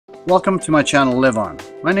Welcome to my channel Live On.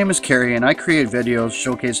 My name is Cary and I create videos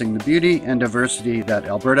showcasing the beauty and diversity that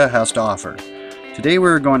Alberta has to offer. Today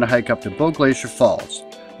we're going to hike up to Glacier Falls.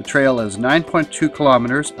 The trail is 9.2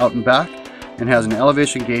 kilometers out and back and has an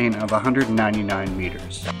elevation gain of 199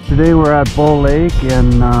 meters. Today we're at Bull Lake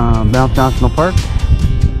in Banff National Park.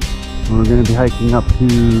 We're going to be hiking up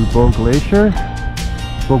to Glacier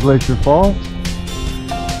Falls.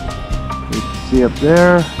 You can see up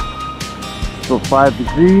there. About 5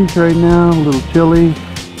 degrees right now, a little chilly.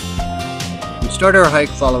 We start our hike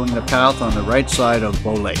following the path on the right side of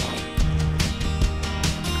Bull Lake.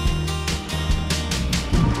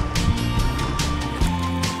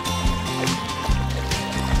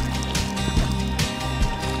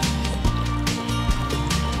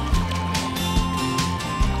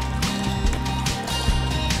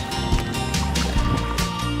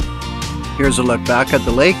 Here's a look back at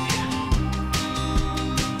the lake.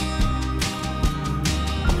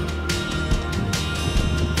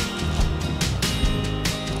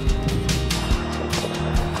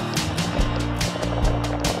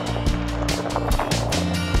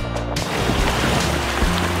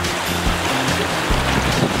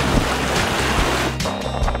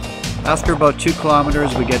 After about 2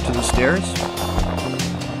 kilometers, we get to the stairs.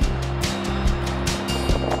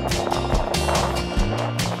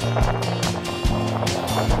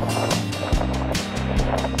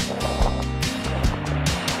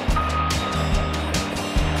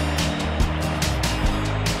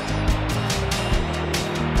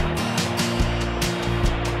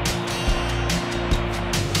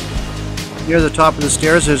 Near the top of the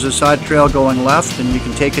stairs, there's a side trail going left, and you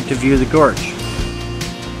can take it to view the gorge.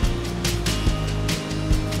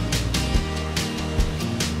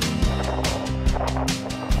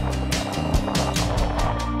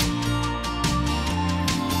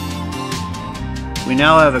 We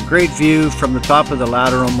now have a great view from the top of the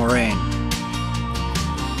lateral moraine.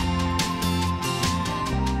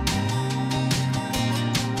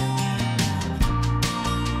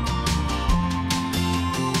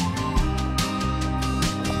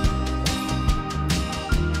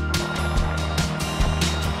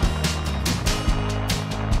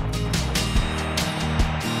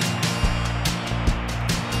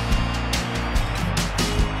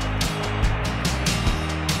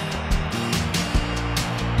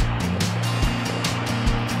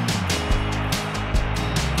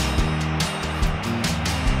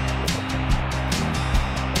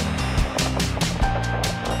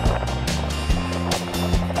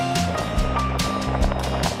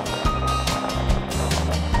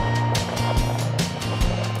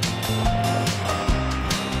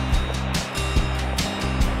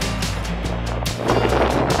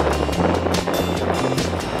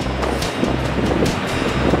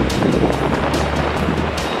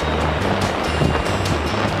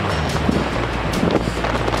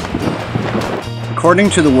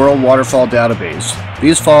 According to the World Waterfall Database,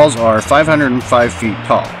 these falls are 505 feet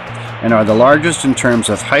tall and are the largest in terms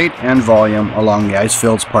of height and volume along the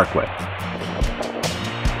Icefields Parkway.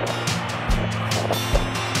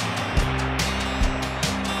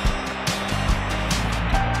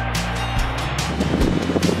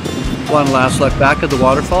 One last look back at the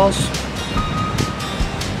waterfalls.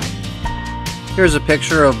 Here's a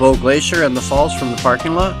picture of Glacier and the falls from the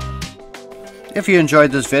parking lot. If you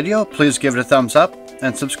enjoyed this video, please give it a thumbs up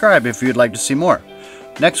and subscribe if you'd like to see more.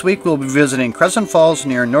 Next week we'll be visiting Crescent Falls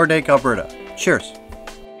near North Lake, Alberta. Cheers!